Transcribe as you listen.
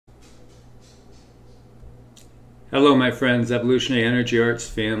Hello, my friends, Evolutionary Energy Arts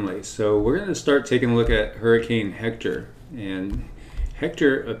family. So we're going to start taking a look at Hurricane Hector. And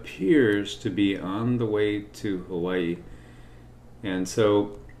Hector appears to be on the way to Hawaii. And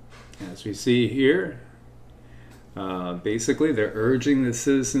so, as we see here, basically they're urging the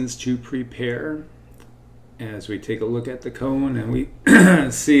citizens to prepare. As we take a look at the cone and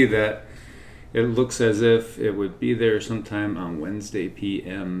we see that it looks as if it would be there sometime on Wednesday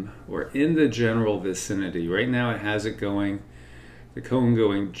p.m. or in the general vicinity. Right now it has it going, the cone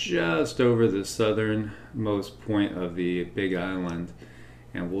going just over the southernmost point of the Big Island.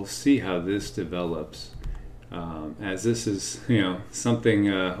 And we'll see how this develops. As this is, something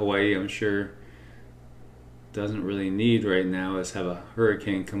Hawaii, I'm sure, doesn't really need right now, is have a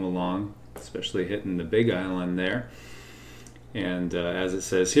hurricane come along, especially hitting the Big Island there. And as it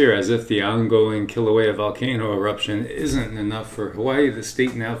says here, as if the ongoing Kilauea volcano eruption isn't enough for Hawaii, the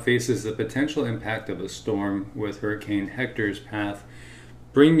state now faces the potential impact of a storm with Hurricane Hector's path,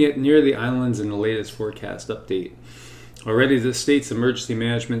 bringing it near the islands in the latest forecast update. Already, the state's emergency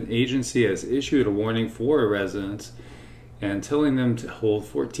management agency has issued a warning for residents and telling them to hold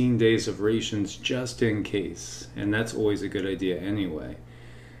 14 days of rations just in case. And that's always a good idea anyway.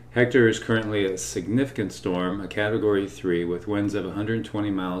 Hector is currently a significant storm, a Category 3, with winds of 120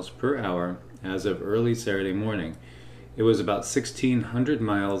 miles per hour as of early Saturday morning. It was about 1,600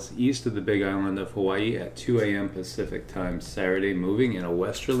 miles east of the Big Island of Hawaii at 2 a.m. Pacific time Saturday, moving in a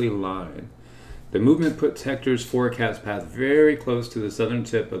westerly line. The movement puts Hector's forecast path very close to the southern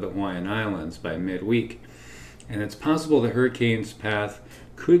tip of the Hawaiian Islands by midweek, and it's possible the hurricane's path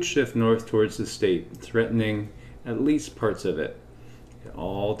could shift north towards the state, threatening at least parts of it. It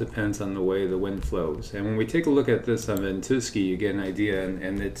all depends on the way the wind flows. And when we take a look at this on Ventusky, you get an idea,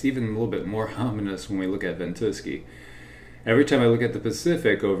 and it's even a little bit more ominous when we look at Ventusky. Every time I look at the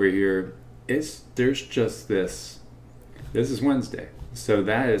Pacific over here, there's just this. This is Wednesday, so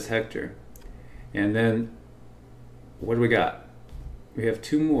that is Hector. And then, what do we got? We have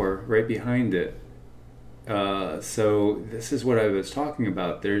two more right behind it. So this is what I was talking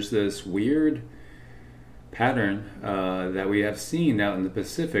about. There's this weird pattern that we have seen out in the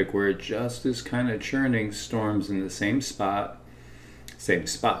Pacific where it just is kind of churning storms in the same spots,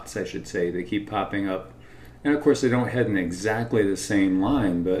 I should say. They keep popping up. And of course they don't head in exactly the same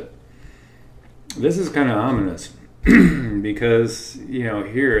line, but this is kind of ominous because,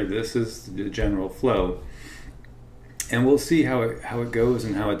 here this is the general flow. And we'll see how it goes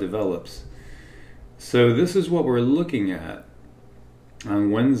and how it develops. So this is what we're looking at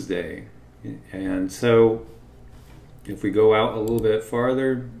on Wednesday. And so if we go out a little bit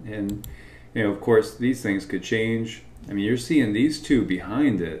farther, and of course these things could change. I mean, you're seeing these two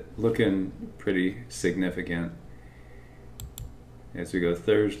behind it looking pretty significant as we go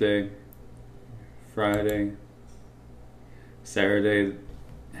Thursday, Friday, Saturday.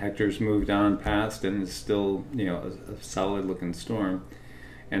 Hector's moved on past and is still a solid looking storm,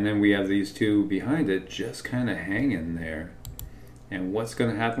 and then we have these two behind it just kind of hanging there. And what's going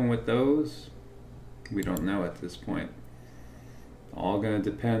to happen with those? We don't know at this point. All going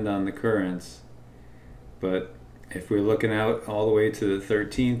to depend on the currents. But if we're looking out all the way to the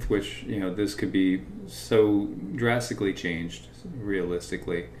 13th, which, this could be so drastically changed,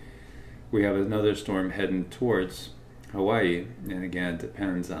 realistically, we have another storm heading towards Hawaii. And again, it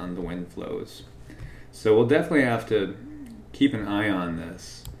depends on the wind flows. So we'll definitely have to keep an eye on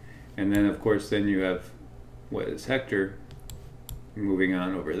this. And then, of course, then you have what is Hector moving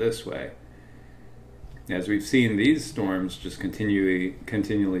on over this way. As we've seen these storms just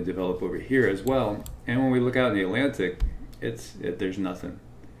continually develop over here as well. And when we look out in the Atlantic, there's nothing.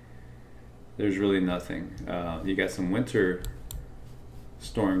 There's really nothing. You got some winter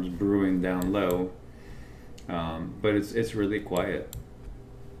storms brewing down low, but it's really quiet.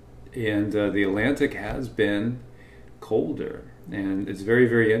 And the Atlantic has been colder, and it's very,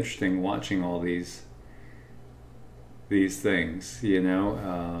 very interesting watching all these things,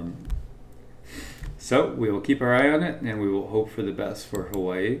 So we will keep our eye on it, and we will hope for the best for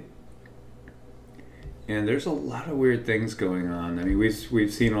Hawaii. And there's a lot of weird things going on. I mean,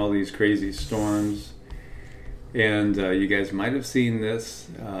 we've seen all these crazy storms, and you guys might have seen this.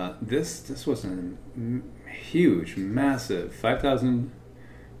 This was a huge, massive, 5,000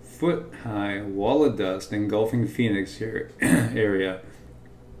 foot high wall of dust engulfing Phoenix here area,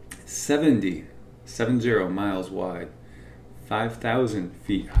 70 miles wide, 5,000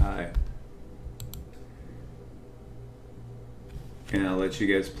 feet high. And I'll let you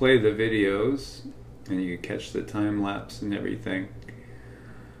guys play the videos and you can catch the time lapse and everything.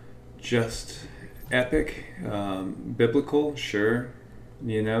 Just epic, biblical, sure,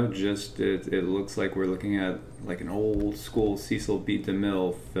 You know, just it looks like we're looking at like an old school Cecil B.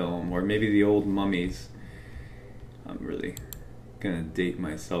 DeMille film, or maybe the old Mummies. I'm really gonna date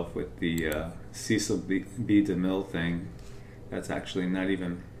myself with the Cecil B. DeMille thing. That's actually not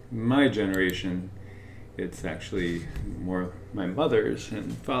even my generation. It's actually more my mother's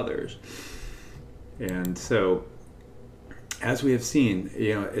and father's. And so, as we have seen,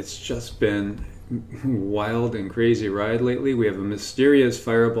 you know, it's just been wild and crazy ride lately. We have a mysterious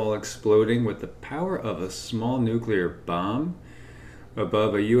fireball exploding with the power of a small nuclear bomb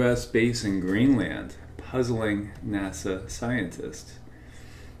above a U.S. base in Greenland, puzzling NASA scientists.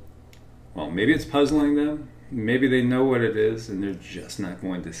 Well, maybe it's puzzling them. Maybe they know what it is and they're just not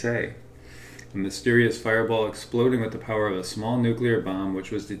going to say. A mysterious fireball exploding with the power of a small nuclear bomb, which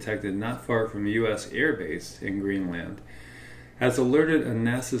was detected not far from a U.S. air base in Greenland, has alerted a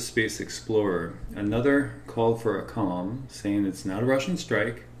NASA space explorer. Another called for a calm, saying it's not a Russian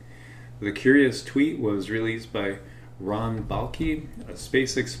strike. The curious tweet was released by Ron Balke, a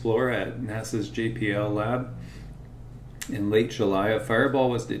space explorer at NASA's JPL lab. In late July, a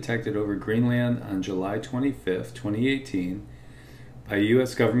fireball was detected over Greenland on July 25, 2018, by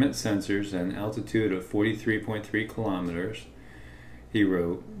U.S. government sensors at an altitude of 43.3 kilometers. He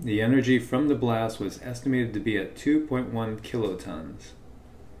wrote, the energy from the blast was estimated to be at 2.1 kilotons.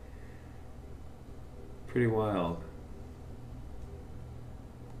 Pretty wild.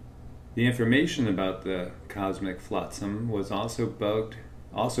 The information about the cosmic flotsam was also bugged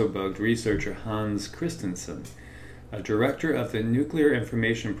researcher Hans Christensen, a director of the Nuclear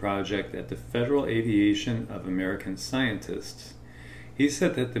Information Project at the Federal Aviation of American Scientists. He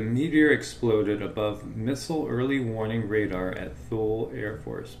said that the meteor exploded above Missile Early Warning Radar at Thule Air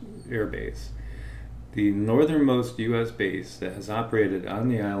Base, the northernmost U.S. base that has operated on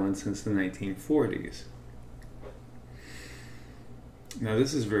the island since the 1940s. Now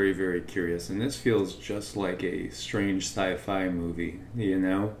this is very, very curious, and this feels just like a strange sci-fi movie, you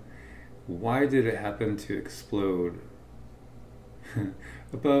know? Why did it happen to explode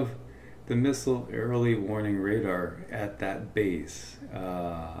above the Missile Early Warning Radar at that base?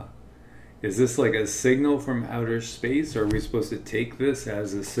 Is this like a signal from outer space? Or are we supposed to take this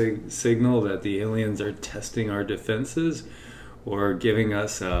as a signal that the aliens are testing our defenses, or giving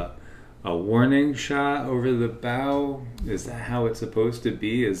us a warning shot over the bow? Is that how it's supposed to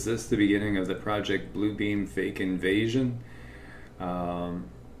be? Is this the beginning of the Project Bluebeam fake invasion?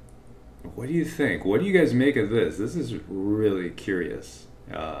 What do you think? What do you guys make of this? This is really curious.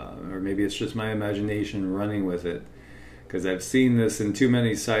 Or maybe it's just my imagination running with it, because I've seen this in too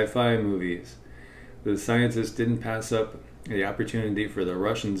many sci-fi movies. The scientists didn't pass up the opportunity for the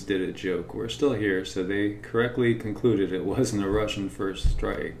Russians did it joke. We're still here, so they correctly concluded it wasn't a Russian first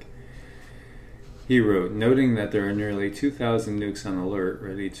strike. He wrote, noting that there are nearly 2,000 nukes on alert,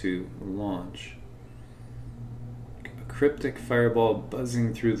 ready to launch. A cryptic fireball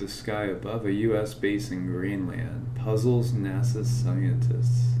buzzing through the sky above a U.S. base in Greenland puzzles NASA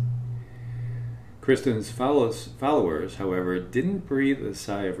scientists. Kristen's followers, however, didn't breathe a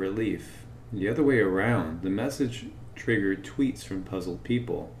sigh of relief. The other way around, the message triggered tweets from puzzled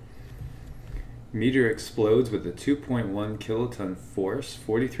people. Meteor explodes with a 2.1 kiloton force,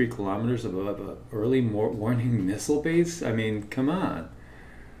 43 kilometers above an early warning missile base? I mean, come on.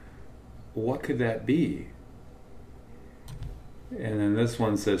 What could that be? And then this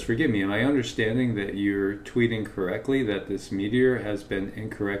one says, forgive me, am I understanding that you're tweeting correctly that this meteor has been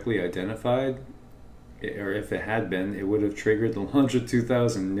incorrectly identified? Or if it had been, it would have triggered the launch of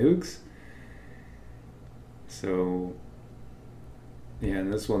 2,000 nukes? So, yeah,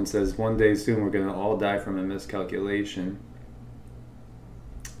 and this one says, one day soon we're going to all die from a miscalculation.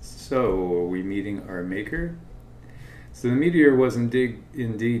 So, are we meeting our maker? So the meteor was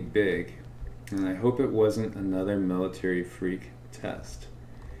indeed big, and I hope it wasn't another military freak test.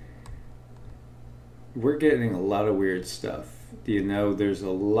 We're getting a lot of weird stuff. You know, there's a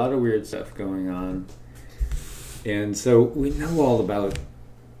lot of weird stuff going on. And so we know all about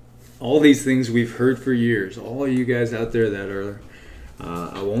all these things we've heard for years. All you guys out there that are,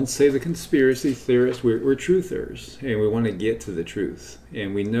 I won't say the conspiracy theorists, we're truthers, and we want to get to the truth.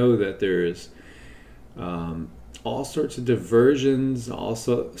 And we know that there's all sorts of diversions, all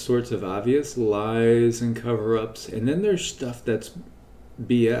sorts of obvious lies and cover-ups, and then there's stuff that's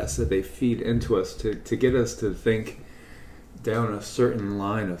BS that they feed into us to get us to think down a certain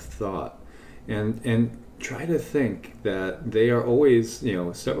line of thought, and try to think that they are always, you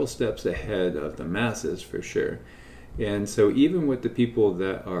know, several steps ahead of the masses for sure. And so even with the people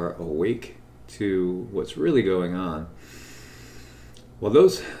that are awake to what's really going on, well,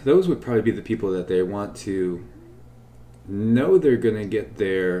 those would probably be the people that they want to know they're going to get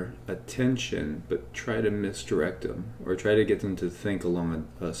their attention, but try to misdirect them or try to get them to think along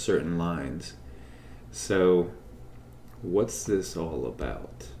certain lines. So, what's this all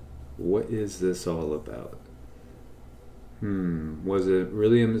about? What is this all about? Was it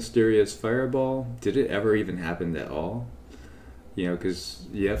really a mysterious fireball? Did it ever even happen at all? Because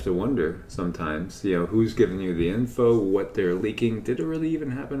you have to wonder sometimes, who's giving you the info, what they're leaking. Did it really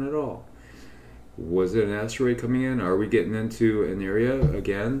even happen at all? Was it an asteroid coming in? Are we getting into an area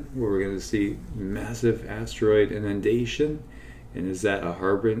again where we're going to see massive asteroid inundation? And is that a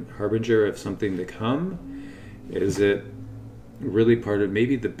harbinger of something to come? Is it really part of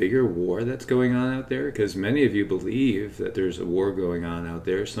maybe the bigger war that's going on out there? Because many of you believe that there's a war going on out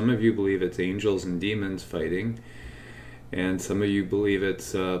there. Some of you believe it's angels and demons fighting. And some of you believe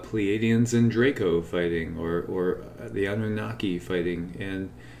it's Pleiadians and Draco fighting, or the Anunnaki fighting.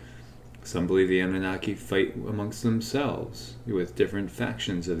 And some believe the Anunnaki fight amongst themselves with different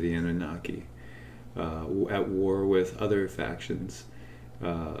factions of the Anunnaki, at war with other factions.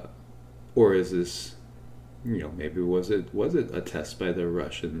 Or is this, maybe was it a test by the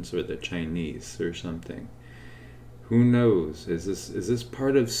Russians or the Chinese or something? Who knows? Is this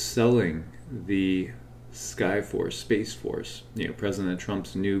part of selling the Sky Force, Space Force, President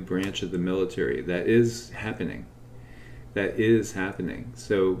Trump's new branch of the military? That is happening.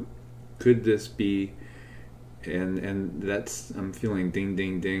 So could this be, and that's, I'm feeling ding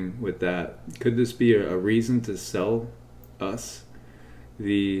ding ding with that, could this be a reason to sell us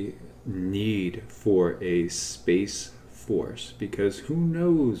the need for a space force? Because who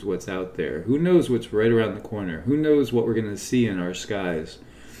knows what's out there? Who knows what's right around the corner? Who knows what we're going to see in our skies?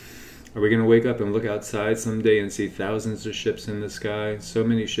 Are we going to wake up and look outside someday and see thousands of ships in the sky? So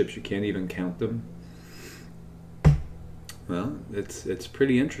many ships you can't even count them. Well, it's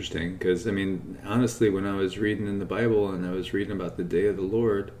pretty interesting because, honestly, when I was reading in the Bible and I was reading about the day of the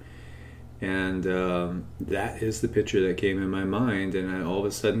Lord, and that is the picture that came in my mind, and I all of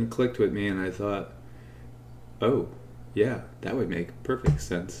a sudden clicked with me, and I thought, oh, yeah, that would make perfect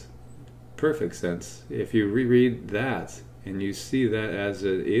sense. Perfect sense. If you reread that, and you see that as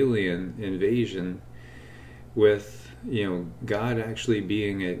an alien invasion with, God actually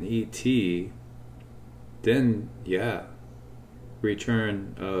being an ET, then, yeah,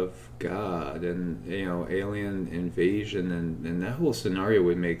 return of God and, alien invasion, and that whole scenario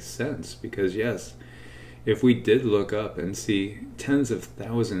would make sense. Because, yes, if we did look up and see tens of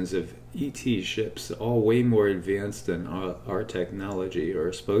thousands of ET ships, all way more advanced than our technology,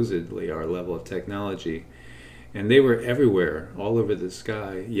 or supposedly our level of technology, and they were everywhere, all over the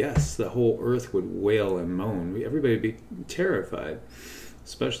sky, yes, the whole earth would wail and moan. Everybody would be terrified,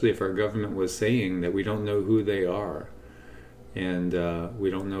 especially if our government was saying that we don't know who they are, and we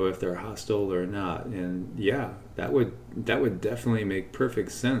don't know if they're hostile or not. And yeah, that would definitely make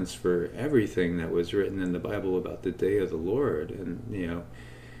perfect sense for everything that was written in the Bible about the day of the Lord, and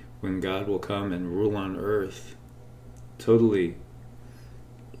when God will come and rule on earth totally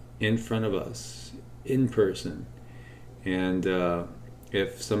in front of us, in person. And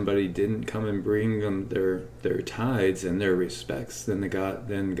if somebody didn't come and bring them their tithes and their respects, then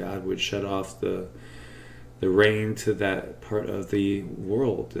God would shut off the rain to that part of the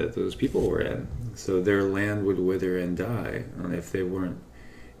world that those people were in. So their land would wither and die if they weren't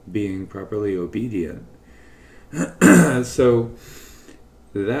being properly obedient. So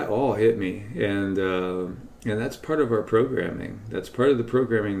that all hit me, and that's part of our programming. That's part of the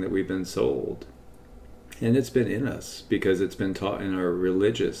programming that we've been sold. And it's been in us because it's been taught in our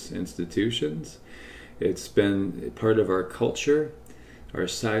religious institutions. It's been part of our culture, our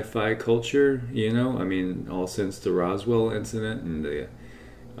sci-fi culture, all since the Roswell incident and the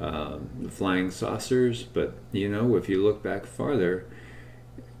flying saucers. But, if you look back farther,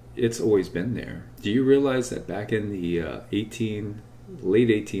 it's always been there. Do you realize that back in the late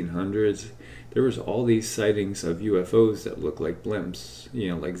 1800s, there was all these sightings of UFOs that look like blimps,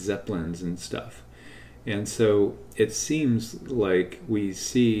 like Zeppelins and stuff? And so it seems like we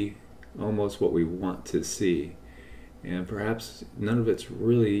see almost what we want to see. And perhaps none of it's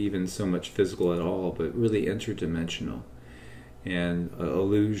really even so much physical at all, but really interdimensional. And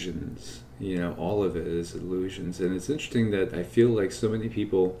illusions, all of it is illusions. And it's interesting that I feel like so many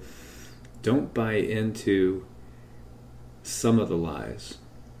people don't buy into some of the lies.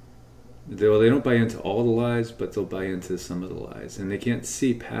 They don't buy into all the lies, but they'll buy into some of the lies. And they can't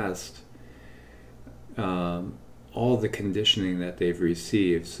see past all the conditioning that they've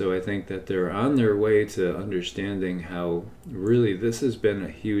received. So I think that they're on their way to understanding how really this has been a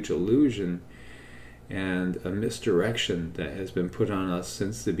huge illusion and a misdirection that has been put on us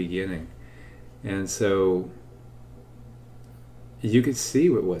since the beginning. And so you could see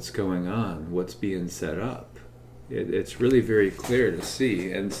what's going on, what's being set up. It's really very clear to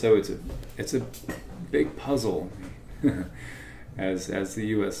see, and so it's a big puzzle. as the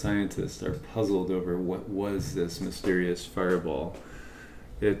U.S. scientists are puzzled over what was this mysterious fireball.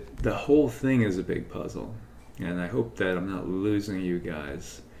 The whole thing is a big puzzle, and I hope that I'm not losing you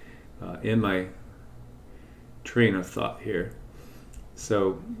guys in my train of thought here.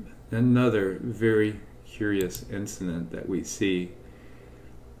 So another very curious incident that we see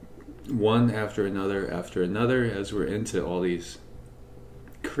one after another as we're into all these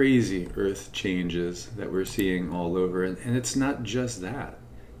crazy earth changes that we're seeing all over, and it's not just that.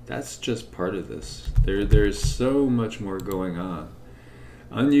 That's just part of this. There's so much more going on.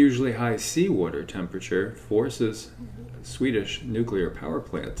 Unusually high seawater temperature forces Swedish nuclear power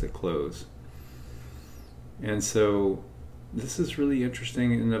plant to close. And so this is really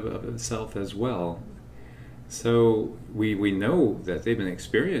interesting in of itself as well. So we know that they've been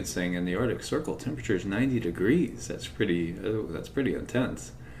experiencing in the Arctic Circle temperatures 90 degrees. That's pretty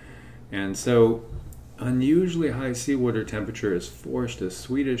intense. And so unusually high seawater temperature has forced a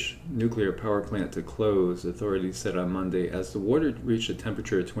Swedish nuclear power plant to close, authorities said on Monday, as the water reached a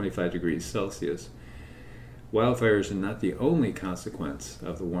temperature of 25 degrees Celsius. Wildfires are not the only consequence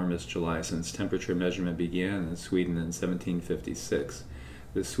of the warmest July since temperature measurement began in Sweden in 1756.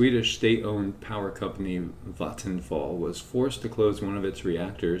 The Swedish state-owned power company Vattenfall was forced to close one of its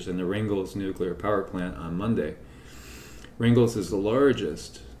reactors in the Ringhals nuclear power plant on Monday. Ringhals is the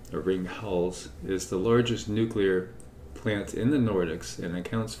largest nuclear plant in the Nordics and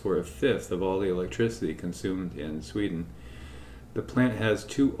accounts for a fifth of all the electricity consumed in Sweden. The plant has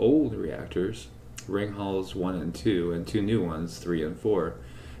two old reactors, Ringhals 1 and 2, and two new ones, 3 and 4.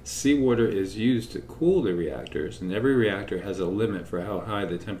 Seawater is used to cool the reactors, and every reactor has a limit for how high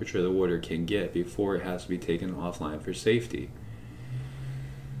the temperature of the water can get before it has to be taken offline for safety.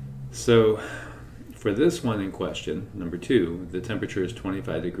 So, for this one in question, number 2, the temperature is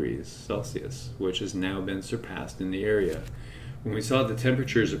 25 degrees Celsius, which has now been surpassed in the area. When we saw the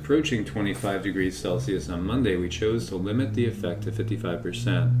temperatures approaching 25 degrees Celsius on Monday, we chose to limit the effect to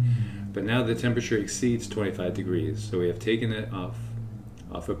 55%. But now the temperature exceeds 25 degrees, so we have taken it off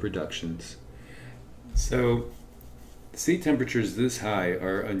of productions. So sea temperatures this high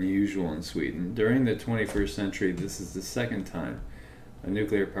are unusual in Sweden. During the 21st century, this is the second time a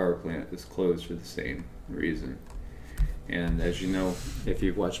nuclear power plant is closed for the same reason. And as you know, if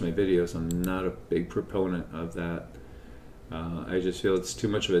you've watched my videos, I'm not a big proponent of that. I just feel it's too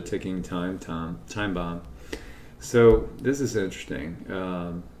much of a ticking time bomb. So this is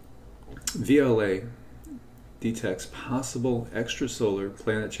interesting. VLA detects possible extrasolar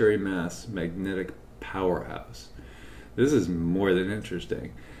planetary mass magnetic powerhouse. This is more than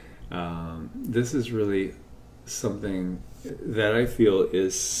interesting. This is really something that I feel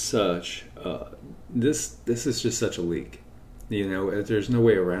is such this is just such a leak. You know, there's no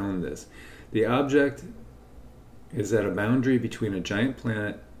way around this. The object is at a boundary between a giant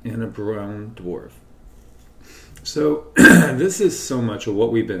planet and a brown dwarf. So this is so much of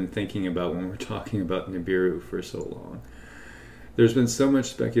what we've been thinking about when we're talking about Nibiru for so long. There's been so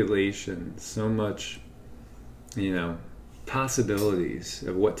much speculation, so much, you know, possibilities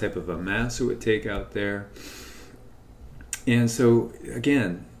of what type of a mass it would take out there. And so,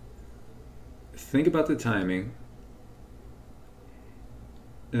 again, think about the timing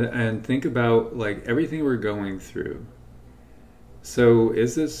and think about, like, everything we're going through. So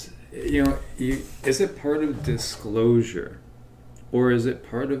is this, you know, is it part of disclosure, or is it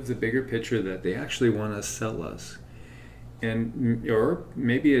part of the bigger picture that they actually want to sell us? And or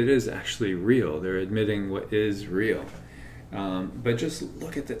maybe it is actually real. They're admitting what is real. But just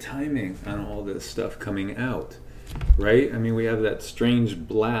look at the timing on all this stuff coming out, right? I mean, we have that strange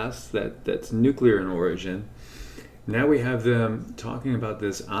blast that's nuclear in origin. Now we have them talking about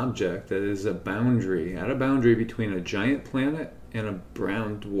this object that is at a boundary between a giant planet and a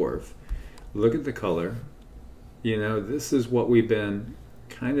brown dwarf. Look at the color. You know, this is what we've been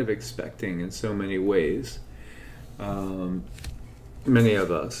kind of expecting in so many ways, many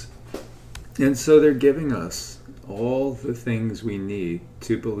of us. And so they're giving us all the things we need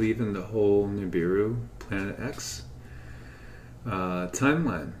to believe in the whole Nibiru Planet X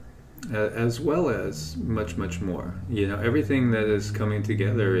timeline, as well as much, much more. You know, everything that is coming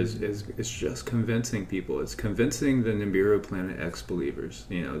together is just convincing people. It's convincing the Nibiru Planet X believers,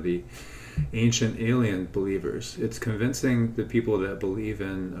 you know, the ancient alien believers. It's convincing the people that believe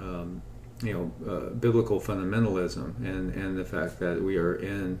in, biblical fundamentalism and the fact that we are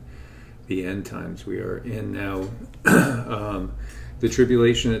in the end times. We are in now the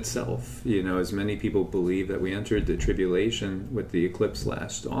tribulation itself. As many people believe that we entered the tribulation with the eclipse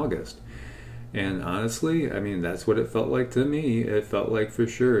last August. And honestly, that's what it felt like to me. It felt like, for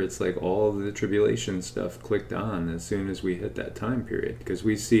sure, it's like all of the tribulation stuff clicked on as soon as we hit that time period, because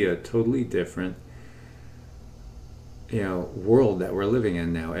we see a totally different, world that we're living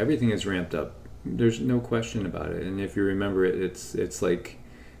in now. Everything is ramped up. There's no question about it. And if you remember it, it's like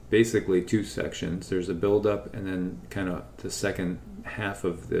basically two sections. There's a build-up, and then kind of the second half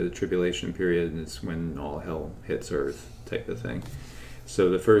of the tribulation period is when all hell hits Earth, type of thing. So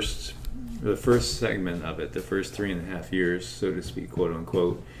the first segment of it, the first 3.5 years, so to speak, quote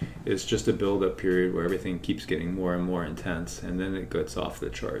unquote, is just a build-up period where everything keeps getting more and more intense, and then it gets off the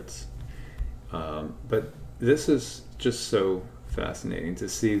charts. But this is just so fascinating to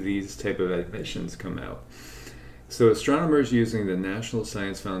see these type of admissions come out. So astronomers using the National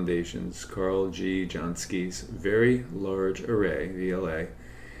Science Foundation's Carl G. Jansky's Very Large Array, VLA,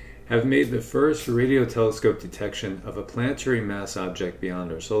 have made the first radio telescope detection of a planetary mass object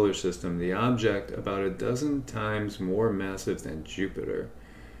beyond our solar system. The object, about a dozen times more massive than Jupiter,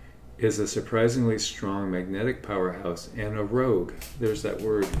 is a surprisingly strong magnetic powerhouse and a rogue. There's that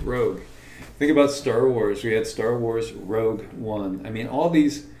word, rogue. Think about Star Wars. We had Star Wars Rogue One.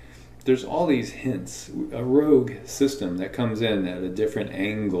 There's all these hints. A rogue system that comes in at a different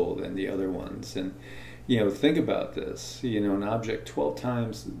angle than the other ones. And think about this, an object 12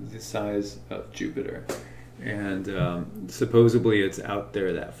 times the size of Jupiter. And supposedly it's out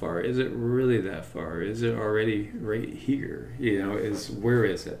there that far. Is it really that far? Is it already right here? Where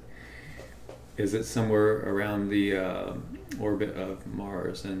is it? Is it somewhere around the orbit of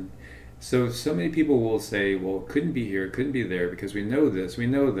Mars? And so many people will say, well, it couldn't be here, it couldn't be there, because we know this, we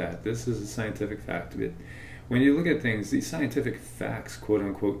know that. This is a scientific fact of it. When you look at things, these scientific facts, quote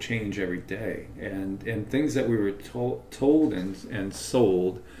unquote, change every day. And things that we were told and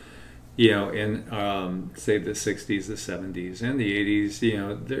sold, in say the 60s, the 70s, and the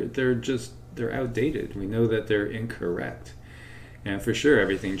 80s, they're outdated. We know that they're incorrect. And for sure,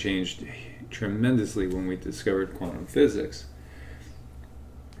 everything changed tremendously when we discovered quantum physics.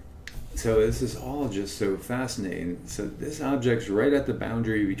 So this is all just so fascinating. So this object's right at the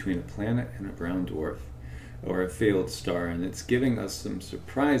boundary between a planet and a brown dwarf, or a failed star, and it's giving us some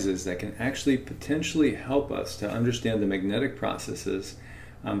surprises that can actually potentially help us to understand the magnetic processes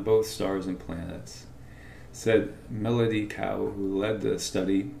on both stars and planets, said Melody Cow, who led the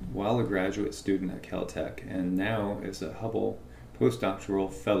study while a graduate student at Caltech and now is a Hubble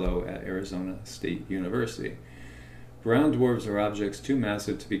postdoctoral fellow at Arizona State University. Brown dwarfs are objects too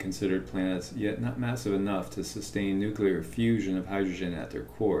massive to be considered planets, yet not massive enough to sustain nuclear fusion of hydrogen at their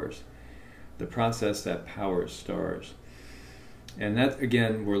cores, the process that powers stars. And that,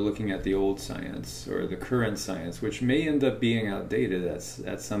 again, we're looking at the old science, or the current science, which may end up being outdated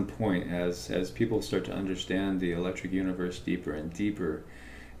at some point as people start to understand the electric universe deeper and deeper,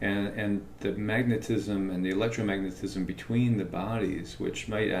 and the magnetism and the electromagnetism between the bodies, which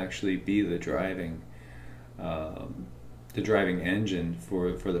might actually be the driving engine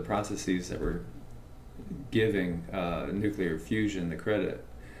for the processes that were giving nuclear fusion the credit.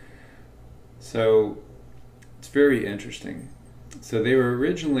 So it's very interesting. So they were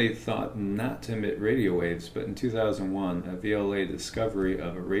originally thought not to emit radio waves, but in 2001, a VLA discovery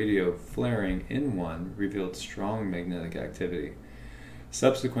of a radio flaring in one revealed strong magnetic activity.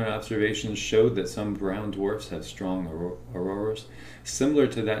 Subsequent observations showed that some brown dwarfs have strong auroras, similar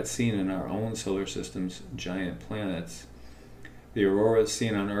to that seen in our own solar system's giant planets. The auroras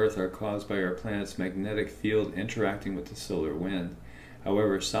seen on Earth are caused by our planet's magnetic field interacting with the solar wind.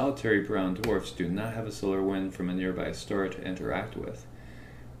 However, solitary brown dwarfs do not have a solar wind from a nearby star to interact with.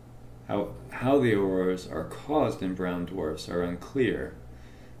 How the auroras are caused in brown dwarfs are unclear,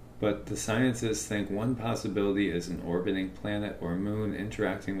 but the scientists think one possibility is an orbiting planet or moon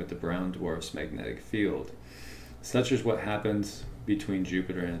interacting with the brown dwarf's magnetic field, such as what happens between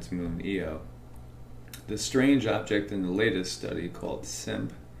Jupiter and its moon Io. The strange object in the latest study, called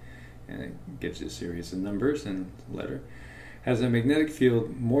SIMP, and it gives you a series of numbers and letter, has a magnetic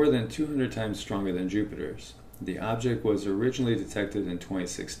field more than 200 times stronger than Jupiter's. The object was originally detected in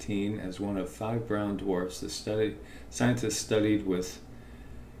 2016 as one of 5 brown dwarfs the scientists studied with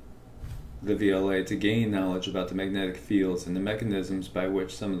the VLA to gain knowledge about the magnetic fields and the mechanisms by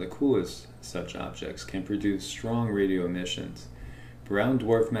which some of the coolest such objects can produce strong radio emissions. Brown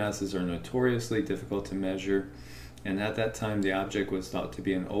dwarf masses are notoriously difficult to measure, and at that time the object was thought to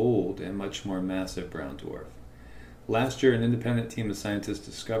be an old and much more massive brown dwarf. Last year, an independent team of scientists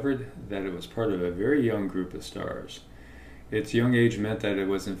discovered that it was part of a very young group of stars. Its young age meant that it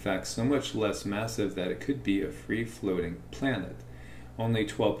was in fact so much less massive that it could be a free-floating planet. only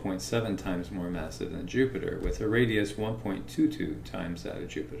 12.7 times more massive than Jupiter, with a radius 1.22 times that of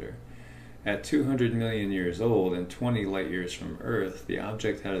Jupiter. At 200 million years old and 20 light years from Earth, the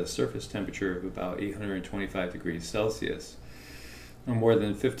object had a surface temperature of about 825 degrees Celsius, or more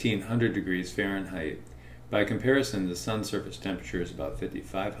than 1500 degrees Fahrenheit. By comparison, the Sun's surface temperature is about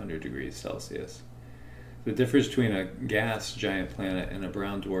 5500 degrees Celsius. The difference between a gas giant planet and a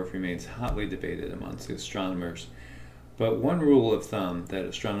brown dwarf remains hotly debated amongst astronomers, but one rule of thumb that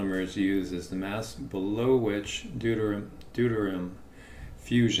astronomers use is the mass below which deuterium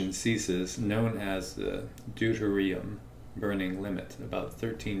fusion ceases, known as the deuterium burning limit, about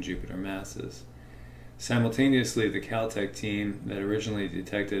 13 Jupiter masses. Simultaneously, the Caltech team that originally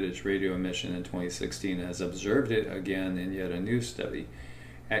detected its radio emission in 2016 has observed it again in yet a new study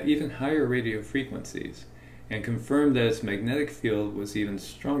at even higher radio frequencies, and confirmed that its magnetic field was even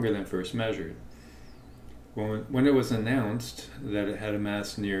stronger than first measured. When it was announced that it had a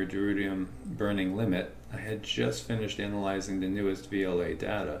mass near deuterium burning limit, I had just finished analyzing the newest VLA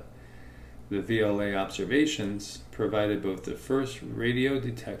data. The VLA observations provided both the first radio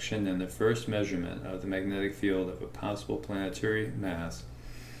detection and the first measurement of the magnetic field of a possible planetary mass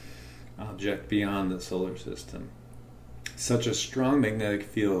object beyond the solar system. Such a strong magnetic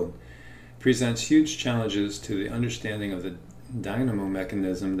field presents huge challenges to the understanding of the dynamo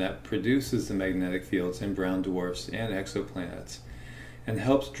mechanism that produces the magnetic fields in brown dwarfs and exoplanets, and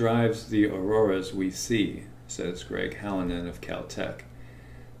helps drive the auroras we see, says Greg Hallinan of Caltech.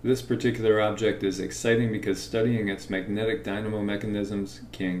 This particular object is exciting because studying its magnetic dynamo mechanisms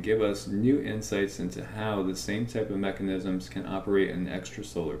can give us new insights into how the same type of mechanisms can operate in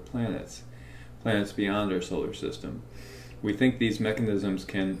extrasolar planets, planets beyond our solar system. We think these mechanisms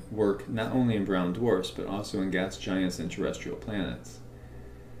can work not only in brown dwarfs, but also in gas giants and terrestrial planets.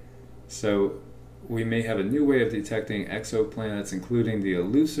 So we may have a new way of detecting exoplanets, including the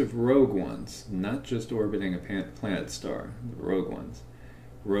elusive rogue ones, not just orbiting a planet star, the rogue ones.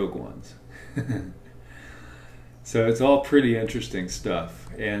 Rogue ones. So it's all pretty interesting stuff.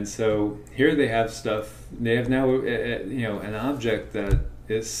 And so here they have stuff, they have now an object that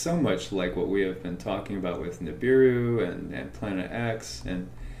is so much like what we have been talking about with Nibiru and Planet X, and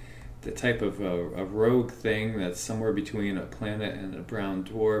the type of a rogue thing that's somewhere between a planet and a brown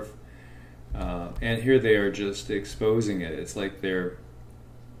dwarf. And here they are just exposing it. It's like they're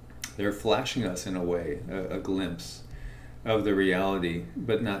flashing us in a way, a glimpse of the reality,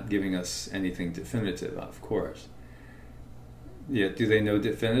 but not giving us anything definitive, of course. Yet, do they know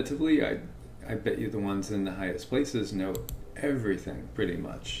definitively? I bet you the ones in the highest places know everything, pretty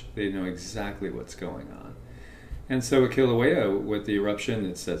much. They know exactly what's going on. And so at Kilauea, with the eruption,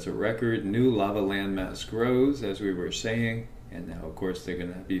 it sets a record. New lava landmass grows, as we were saying, and now, of course, they're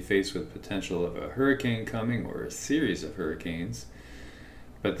going to be faced with potential of a hurricane coming, or a series of hurricanes.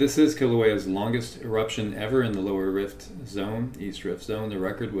 But this is Kilauea's longest eruption ever in the lower rift zone, East Rift Zone. The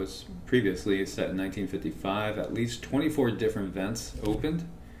record was previously set in 1955. At least 24 different vents opened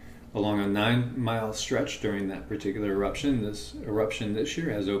along a 9-mile stretch during that particular eruption. This eruption this year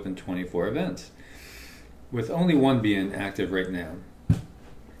has opened 24 vents, with only one being active right now,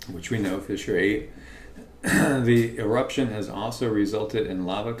 which we know, Fissure 8. The eruption has also resulted in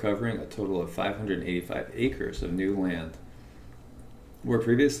lava covering a total of 585 acres of new land, where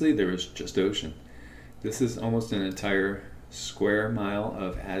previously there was just ocean. This is almost an entire square mile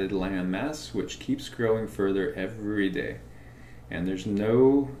of added land mass, which keeps growing further every day. And there's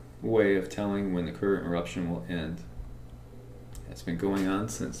no way of telling when the current eruption will end. It's been going on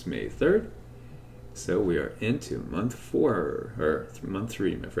since May 3rd. So we are into month 4, or month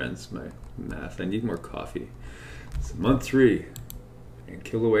 3, my friends. My math, I need more coffee. It's month 3, and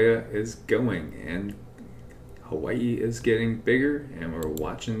Kilauea is going, and Hawaii is getting bigger, and we're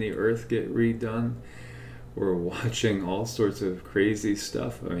watching the Earth get redone. We're watching all sorts of crazy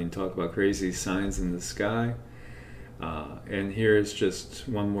stuff. I mean, talk about crazy signs in the sky. And here's just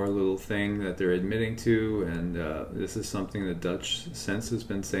one more little thing that they're admitting to, and this is something that Dutch Sense has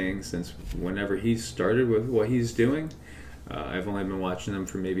been saying since whenever he started with what he's doing. I've only been watching them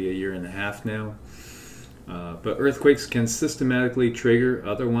for maybe a year and a half now. But earthquakes can systematically trigger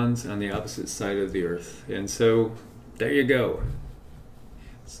other ones on the opposite side of the Earth. And so, there you go.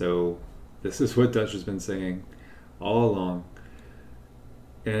 So, this is what Dutch has been saying all along.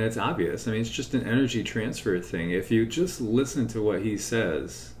 And it's obvious. I mean, it's just an energy transfer thing. If you just listen to what he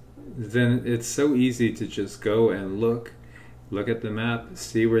says, then it's so easy to just go and look at the map,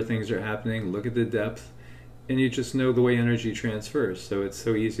 see where things are happening, look at the depth, and you just know the way energy transfers. So it's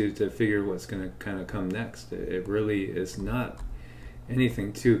so easy to figure what's going to kind of come next. It really is not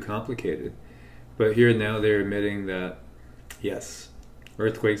anything too complicated. But here now they're admitting that, yes,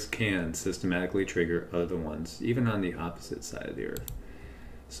 Earthquakes can systematically trigger other ones, even on the opposite side of the Earth.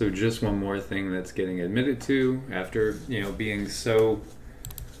 So just one more thing that's getting admitted to after, being so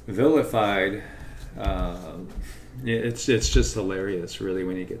vilified. It's just hilarious, really,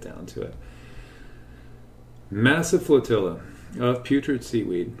 when you get down to it. Massive flotilla of putrid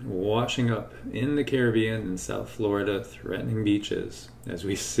seaweed washing up in the Caribbean and South Florida, threatening beaches as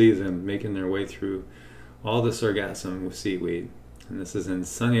we see them making their way through all the sargassum seaweed. And this is in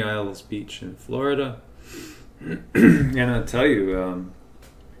Sunny Isles Beach in Florida. And I'll tell you,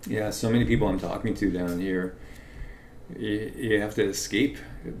 so many people I'm talking to down here, you have to escape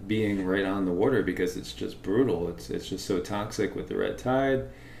being right on the water because it's just brutal. It's just so toxic with the red tide.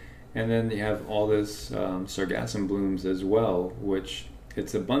 And then you have all this sargassum blooms as well, which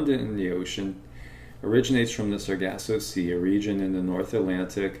it's abundant in the ocean, originates from the Sargasso Sea, a region in the North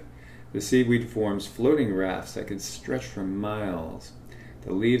Atlantic. The seaweed forms floating rafts that can stretch for miles.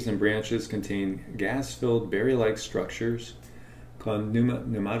 The leaves and branches contain gas-filled berry-like structures called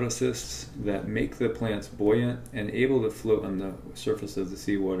pneumatocysts that make the plants buoyant and able to float on the surface of the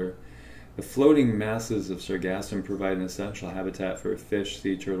seawater. The floating masses of sargassum provide an essential habitat for fish,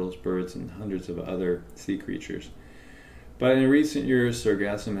 sea turtles, birds, and hundreds of other sea creatures. But in recent years,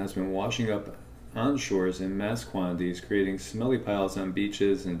 sargassum has been washing up on shores in mass quantities, creating smelly piles on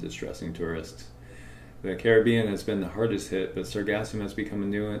beaches and distressing tourists. The Caribbean has been the hardest hit, but sargassum has become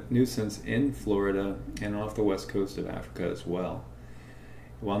a nuisance in Florida and off the west coast of Africa as well.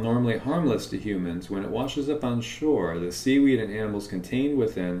 While normally harmless to humans, when it washes up on shore, the seaweed and animals contained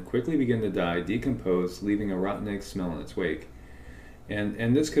within quickly begin to die, decompose, leaving a rotten egg smell in its wake.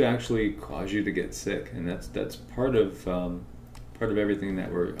 And this could actually cause you to get sick, and that's part of everything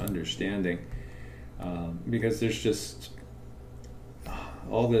that we're understanding, because there's just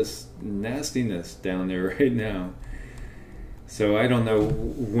all this nastiness down there right now. So I don't know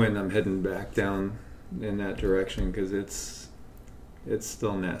when I'm heading back down in that direction, because it's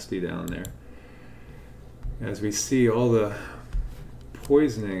still nasty down there. As we see all the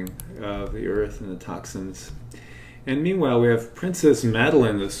poisoning of the earth and the toxins. And meanwhile, we have Princess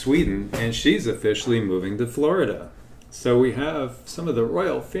Madeline of Sweden, and she's officially moving to Florida. So we have some of the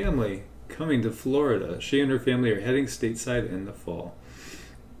royal family coming to Florida. She and her family are heading stateside in the fall.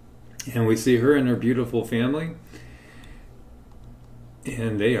 And we see her and her beautiful family.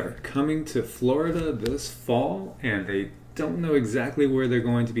 And they are coming to Florida this fall, and they don't know exactly where they're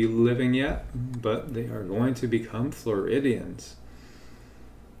going to be living yet, but they are going to become Floridians.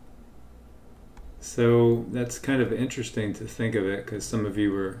 So that's kind of interesting to think of it, because some of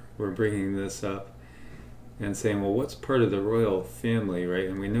you were bringing this up and saying, well, what's part of the royal family, right?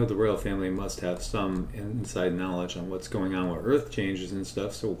 And we know the royal family must have some inside knowledge on what's going on with earth changes and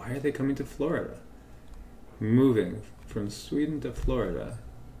stuff, so why are they coming to Florida? Moving from Sweden to Florida.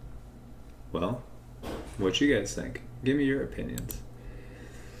 Well, what you guys think? Give me your opinions.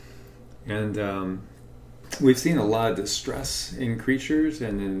 And we've seen a lot of distress in creatures,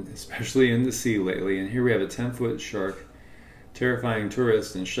 and especially in the sea lately. And here we have a 10-foot shark terrifying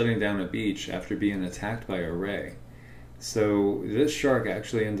tourists and shutting down a beach after being attacked by a ray. So this shark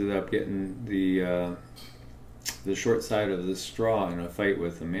actually ended up getting the short side of the straw in a fight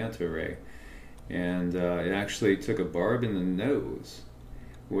with a manta ray. And it actually took a barb in the nose,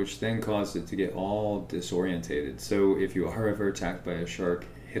 which then caused it to get all disorientated. So if you are ever attacked by a shark,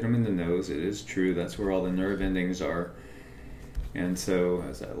 hit them in the nose. It is true, that's where all the nerve endings are. And so,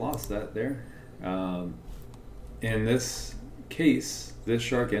 as I lost that there, in this case, this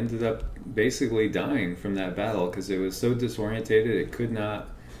shark ended up basically dying from that battle because it was so disorientated it could not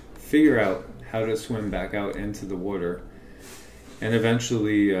figure out how to swim back out into the water. And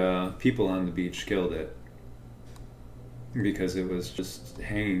eventually people on the beach killed it, because it was just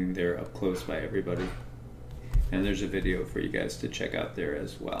hanging there up close by everybody. And there's a video for you guys to check out there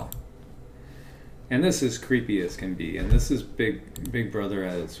as well. And this is creepy as can be, and this is Big Brother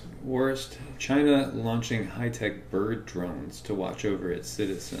at its worst. China launching high-tech bird drones to watch over its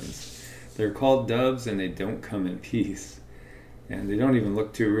citizens. They're called doves, and they don't come in peace. And they don't even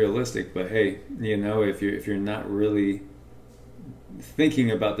look too realistic, but hey, if you're not really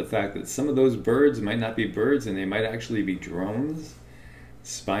thinking about the fact that some of those birds might not be birds and they might actually be drones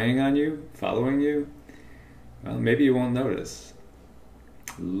spying on you, following you, well, maybe you won't notice.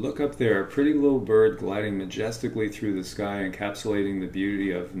 Look up there, a pretty little bird gliding majestically through the sky, encapsulating the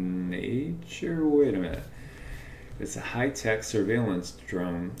beauty of nature. Wait a minute. It's a high-tech surveillance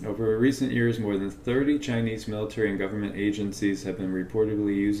drone. Over recent years, more than 30 Chinese military and government agencies have been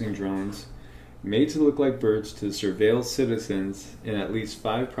reportedly using drones made to look like birds to surveil citizens in at least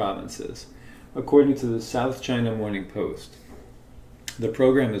 5 provinces, according to the South China Morning Post. The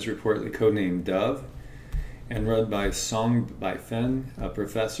program is reportedly codenamed Dove and run by Song Bai-fen, a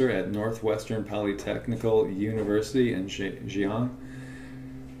professor at Northwestern Polytechnical University in Jiang.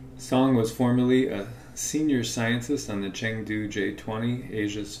 Song was formerly a senior scientist on the Chengdu J-20,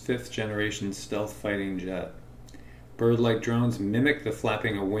 Asia's fifth-generation stealth fighting jet. Bird-like drones mimic the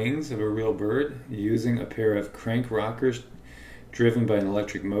flapping of wings of a real bird using a pair of crank rockers driven by an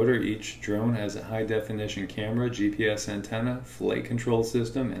electric motor. Each drone has a high-definition camera, GPS antenna, flight control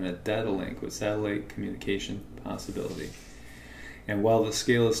system, and a data link with satellite communication possibility. And while the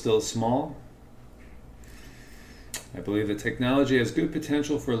scale is still small, I believe the technology has good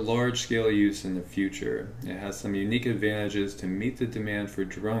potential for large-scale use in the future. It has some unique advantages to meet the demand for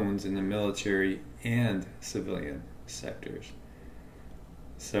drones in the military and civilian sectors.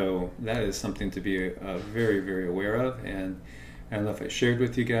 So that is something to be very, very aware of. And I don't know if I shared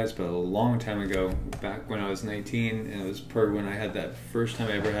with you guys, but a long time ago, back when I was 19, and it was when I had that first time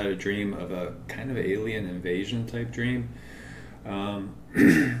I ever had a dream of a kind of alien invasion type dream.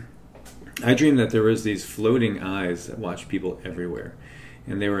 I dreamed that there was these floating eyes that watched people everywhere,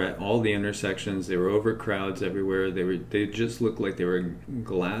 and they were at all the intersections. They were over crowds everywhere. They just looked like they were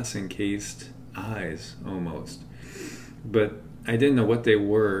glass encased eyes almost, but I didn't know what they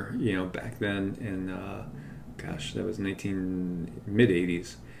were, back then in gosh, that was mid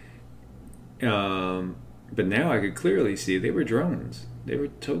 80s. But now I could clearly see they were drones. They were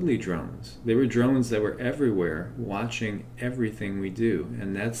totally drones. They were drones that were everywhere, watching everything we do.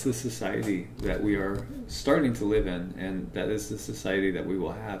 And that's the society that we are starting to live in, and that is the society that we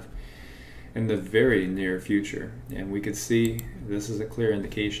will have in the very near future. And we could see this is a clear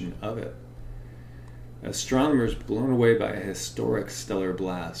indication of it. Astronomers blown away by a historic stellar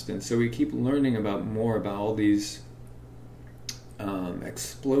blast, and so we keep learning more about all these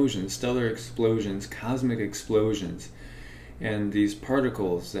explosions, stellar explosions, cosmic explosions, and these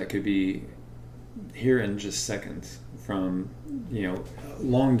particles that could be here in just seconds from a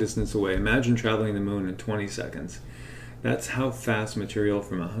long distance away. Imagine traveling the moon in 20 seconds. That's how fast material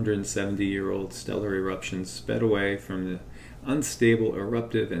from a 170-year-old stellar eruption sped away from the unstable,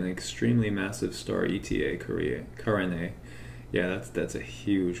 eruptive, and extremely massive star ETA Carinae. Yeah, that's a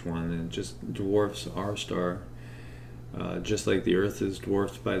huge one, and it just dwarfs our star, just like the Earth is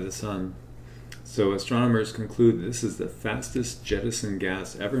dwarfed by the Sun. So astronomers conclude this is the fastest jettisoned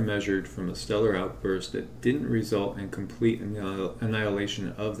gas ever measured from a stellar outburst that didn't result in complete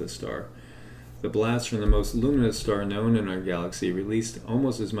annihilation of the star. The blast from the most luminous star known in our galaxy released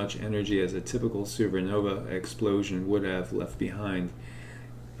almost as much energy as a typical supernova explosion would have left behind.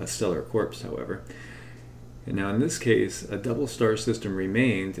 A stellar corpse, however. And now in this case, a double star system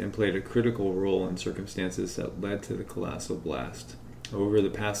remained and played a critical role in circumstances that led to the colossal blast. Over the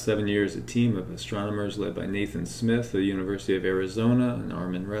past 7 years, a team of astronomers led by Nathan Smith of the University of Arizona and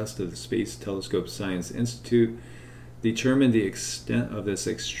Armin Rest of the Space Telescope Science Institute determined the extent of this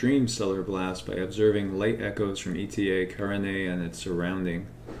extreme stellar blast by observing light echoes from ETA Carinae and its surrounding.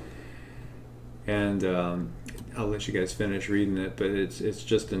 And I'll let you guys finish reading it, but it's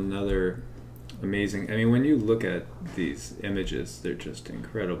just another amazing. I mean, when you look at these images, they're just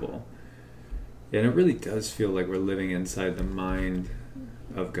incredible. And it really does feel like we're living inside the mind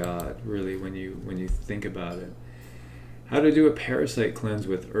of God, really, when you think about it. How to do a parasite cleanse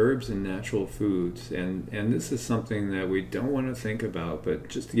with herbs and natural foods. And this is something that we don't want to think about, but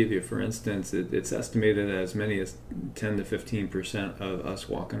just to give you, for instance, it's estimated that as many as 10 to 15% of us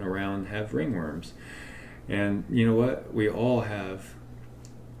walking around have ringworms. And you know what? We all have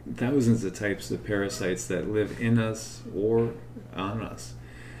thousands of types of parasites that live in us or on us.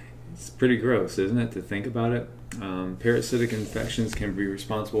 It's pretty gross, isn't it, to think about it? Parasitic infections can be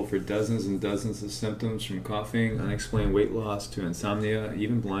responsible for dozens and dozens of symptoms, from coughing, unexplained weight loss, to insomnia,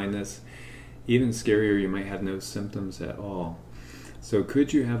 even blindness. Even scarier, you might have no symptoms at all. So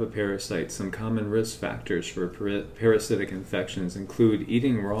could you have a parasite? Some common risk factors for parasitic infections include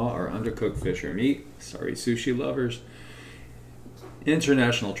eating raw or undercooked fish or meat, sorry sushi lovers,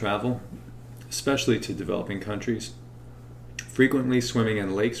 international travel, especially to developing countries, frequently swimming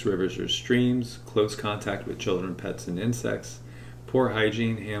in lakes, rivers, or streams, close contact with children, pets, and insects, poor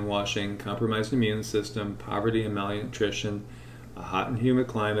hygiene, hand washing, compromised immune system, poverty and malnutrition, a hot and humid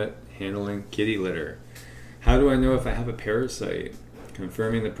climate, handling kitty litter. How do I know if I have a parasite?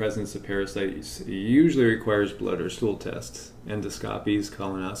 Confirming the presence of parasites usually requires blood or stool tests, endoscopies,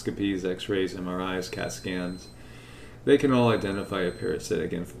 colonoscopies, x-rays, MRIs, CAT scans. They can all identify a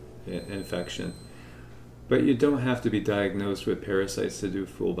parasitic infection. But you don't have to be diagnosed with parasites to do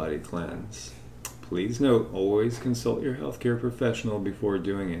full body cleanse. Please note, always consult your healthcare professional before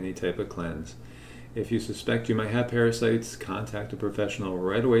doing any type of cleanse. If you suspect you might have parasites, contact a professional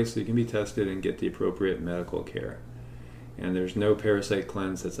right away so you can be tested and get the appropriate medical care. And there's no parasite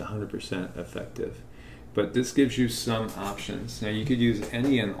cleanse that's 100% effective. But this gives you some options. Now you could use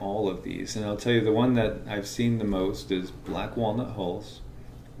any and all of these, and I'll tell you the one that I've seen the most is black walnut hulls,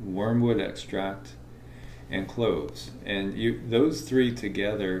 wormwood extract, and cloves. And those three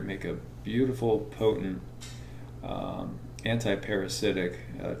together make a beautiful, potent anti-parasitic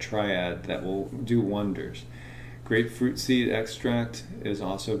triad that will do wonders. Grapefruit seed extract is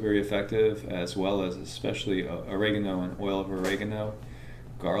also very effective, as well as especially oregano and oil of oregano,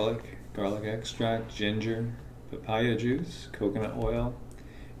 garlic extract, ginger, papaya juice, coconut oil,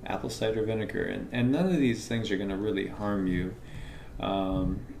 apple cider vinegar, and none of these things are going to really harm you.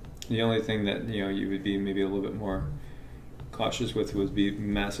 The only thing that you would be maybe a little bit more cautious with would be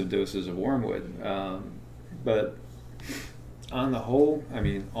massive doses of wormwood. But on the whole, I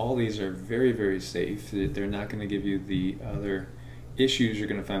mean, all these are very, very safe. They're not going to give you the other issues you're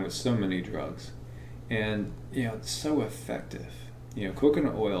going to find with so many drugs, and it's so effective.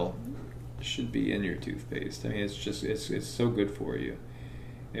 Coconut oil should be in your toothpaste. I mean, it's so good for you.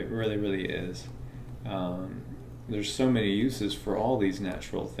 It really, really is. There's so many uses for all these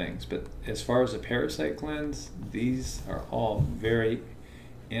natural things, but as far as a parasite cleanse, these are all very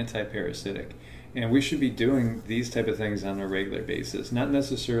anti-parasitic, and we should be doing these type of things on a regular basis. Not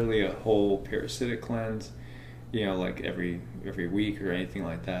necessarily a whole parasitic cleanse, like every week or anything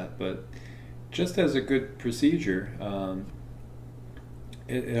like that, but just as a good procedure.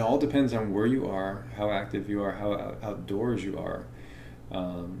 It all depends on where you are, how active you are, how outdoors you are.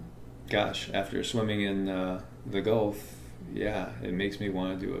 Gosh, after swimming in the Gulf, yeah, it makes me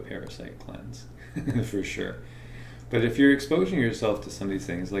want to do a parasite cleanse, for sure. But if you're exposing yourself to some of these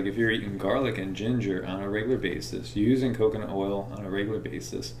things, like if you're eating garlic and ginger on a regular basis, using coconut oil on a regular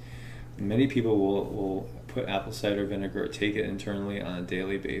basis, many people will put apple cider vinegar or take it internally on a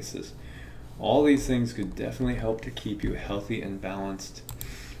daily basis. All these things could definitely help to keep you healthy and balanced,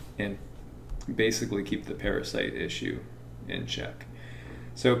 and basically keep the parasite issue in check.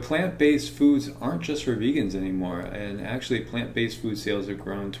 So plant-based foods aren't just for vegans anymore, and actually plant-based food sales have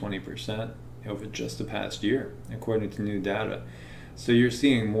grown 20% over just the past year, according to new data. So you're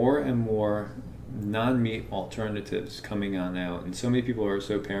seeing more and more non-meat alternatives coming on out, and so many people are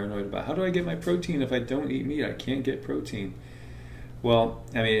so paranoid about, how do I get my protein if I don't eat meat? I can't get protein. Well,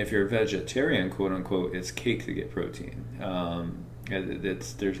 I mean, if you're a vegetarian, quote unquote, it's cake to get protein.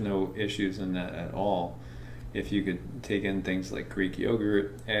 There's no issues in that at all. If you could take in things like Greek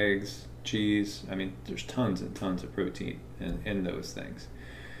yogurt, eggs, cheese, I mean, there's tons and tons of protein in those things.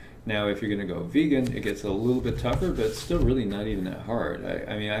 Now, if you're going to go vegan, it gets a little bit tougher, but it's still really not even that hard.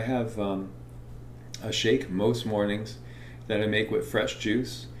 I mean, I have a shake most mornings that I make with fresh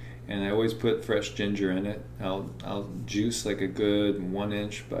juice, and I always put fresh ginger in it. I'll juice like a good 1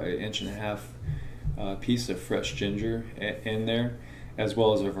 inch by 1.5 inch piece of fresh ginger in there, as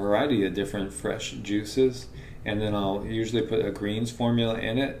well as a variety of different fresh juices. And then I'll usually put a greens formula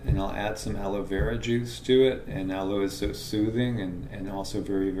in it, and I'll add some aloe vera juice to it. And aloe is so soothing and also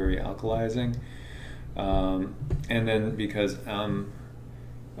very, very alkalizing. And then because I'm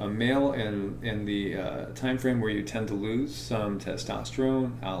a male in the time frame where you tend to lose some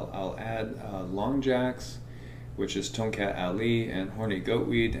testosterone, I'll add long jacks, which is Tonkat Ali, and horny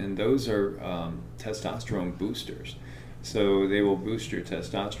goatweed, and those are testosterone boosters. So they will boost your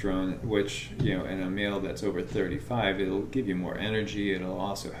testosterone, which, in a male that's over 35, it'll give you more energy. It'll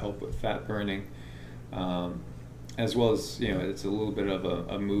also help with fat burning, as well as, it's a little bit of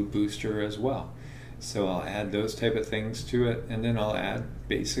a mood booster as well. So I'll add those type of things to it, and then I'll add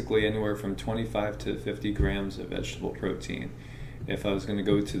basically anywhere from 25 to 50 grams of vegetable protein. If I was going to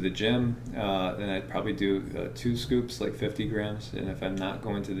go to the gym, then I'd probably do 2 scoops, like 50 grams. And if I'm not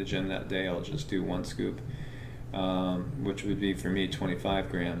going to the gym that day, I'll just do 1 scoop. Which would be for me 25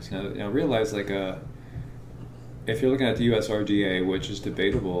 grams. Now realize, like, if you're looking at the USRDA, which is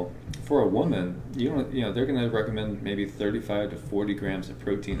debatable, for a woman, they're going to recommend maybe 35 to 40 grams of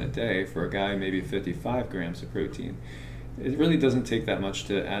protein a day. For a guy, maybe 55 grams of protein. It really doesn't take that much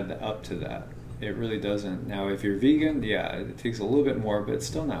to add up to that. It really doesn't. Now, if you're vegan, yeah, it takes a little bit more, but it's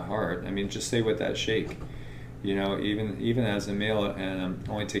still not hard. I mean, just say with that shake. Even as a male, and I'm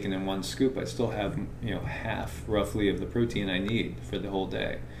only taking in 1 scoop, I still have, half roughly of the protein I need for the whole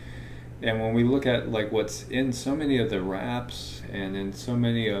day. And when we look at like what's in so many of the wraps and in so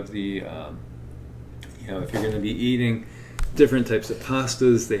many of the, if you're going to be eating different types of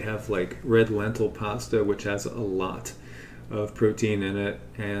pastas, they have like red lentil pasta, which has a lot of protein in it.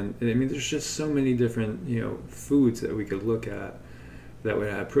 And I mean, there's just so many different, foods that we could look at. that would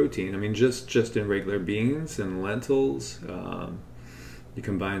have protein. I mean, just in regular beans and lentils. You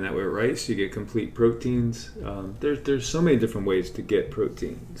combine that with rice, you get complete proteins. There's so many different ways to get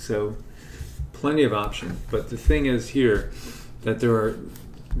protein. So plenty of options. But the thing is here that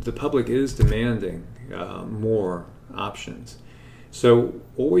the public is demanding more options. So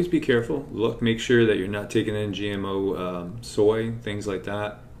always be careful. Look, make sure that you're not taking in GMO soy, things like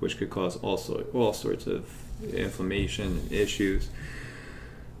that, which could cause all sorts of inflammation and issues.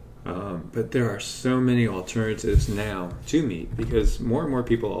 But there are so many alternatives now to meat, because more and more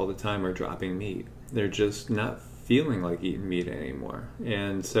people all the time are dropping meat. They're just not feeling like eating meat anymore.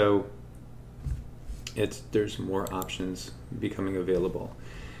 And so there's more options becoming available.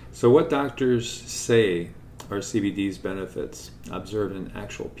 So what doctors say are CBD's benefits observed in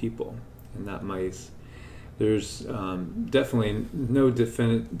actual people and not mice? There's definitely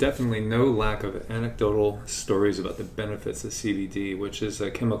no lack of anecdotal stories about the benefits of CBD, which is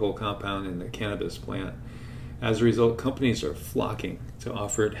a chemical compound in the cannabis plant. As a result, companies are flocking to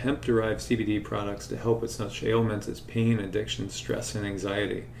offer hemp-derived CBD products to help with such ailments as pain, addiction, stress, and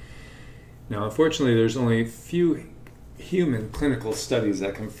anxiety. Now, unfortunately, there's only a few human clinical studies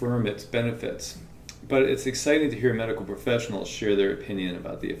that confirm its benefits, but it's exciting to hear medical professionals share their opinion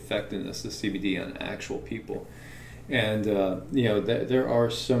about the effectiveness of CBD on actual people. And there are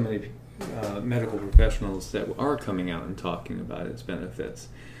so many medical professionals that are coming out and talking about its benefits.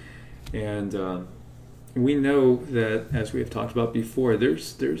 And we know that, as we have talked about before,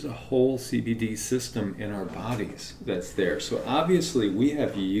 there's a whole CBD system in our bodies that's there. So obviously we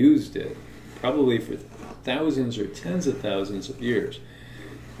have used it probably for thousands or tens of thousands of years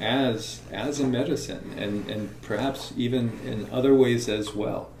as a medicine, and perhaps even in other ways as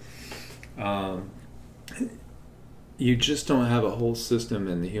well. You just don't have a whole system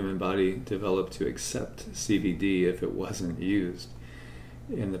in the human body developed to accept CBD if it wasn't used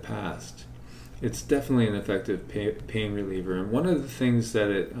in the past. It's definitely an effective pain reliever, and one of the things that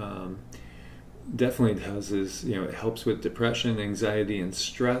it definitely does is, it helps with depression, anxiety, and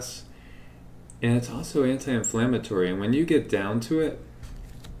stress, and it's also anti-inflammatory. And when you get down to it,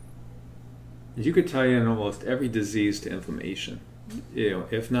 you could tie in almost every disease to inflammation,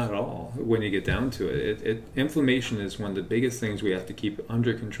 if not all. When you get down to it, inflammation is one of the biggest things we have to keep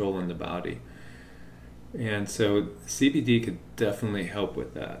under control in the body, and so CBD could definitely help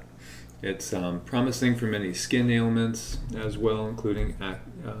with that. It's promising for many skin ailments as well, including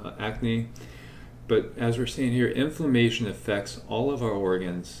acne. But as we're seeing here, inflammation affects all of our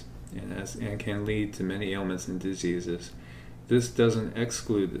organs and can lead to many ailments and diseases. This doesn't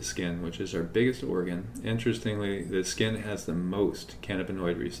exclude the skin, which is our biggest organ. Interestingly, the skin has the most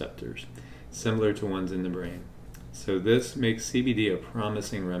cannabinoid receptors, similar to ones in the brain. So this makes CBD a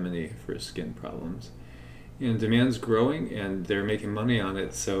promising remedy for skin problems. And demand's growing, and they're making money on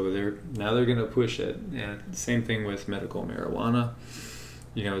it, so now they're going to push it. And same thing with medical marijuana.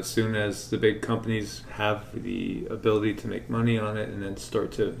 As soon as the big companies have the ability to make money on it and then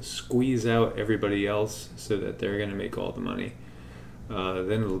start to squeeze out everybody else so that they're going to make all the money,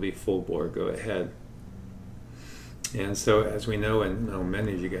 then it'll be full bore, go ahead. And so, as we know, and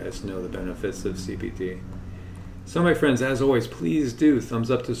many of you guys know the benefits of CBD. So my friends, as always, please do thumbs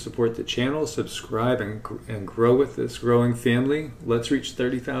up to support the channel, subscribe, and grow with this growing family. Let's reach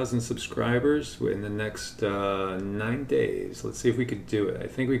 30,000 subscribers in the next 9 days. Let's see if we could do it. I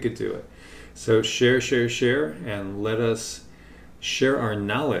think we could do it. So share, and let us share our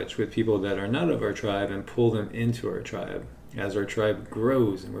knowledge with people that are not of our tribe and pull them into our tribe. As our tribe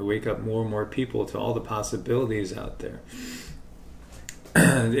grows and we wake up more and more people to all the possibilities out there.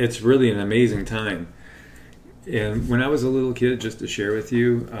 It's really an amazing time. And when I was a little kid, just to share with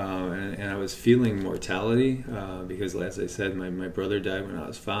you, and I was feeling mortality, because as I said, my brother died when I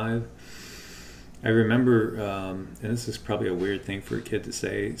was 5. I remember, and this is probably a weird thing for a kid to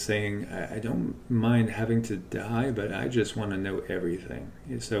say, saying, I don't mind having to die, but I just want to know everything.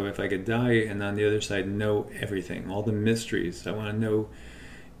 So if I could die and on the other side know everything, all the mysteries, I want to know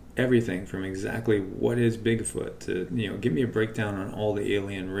everything from exactly what is Bigfoot to, give me a breakdown on all the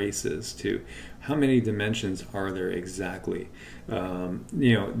alien races to how many dimensions are there exactly.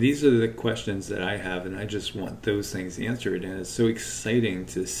 These are the questions that I have, and I just want those things answered. And it's so exciting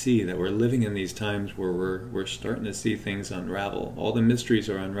to see that we're living in these times where we're starting to see things unravel. All the mysteries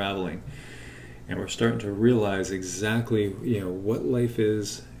are unraveling, and we're starting to realize exactly what life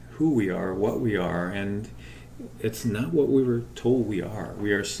is, who we are, what we are, and it's not what we were told we are.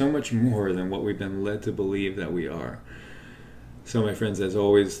 We are so much more than what we've been led to believe that we are. So my friends, as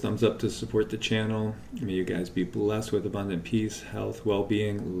always, thumbs up to support the channel. May you guys be blessed with abundant peace, health,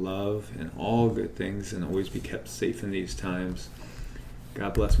 well-being, love, and all good things, and always be kept safe in these times.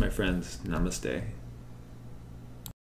 God bless, my friends. Namaste.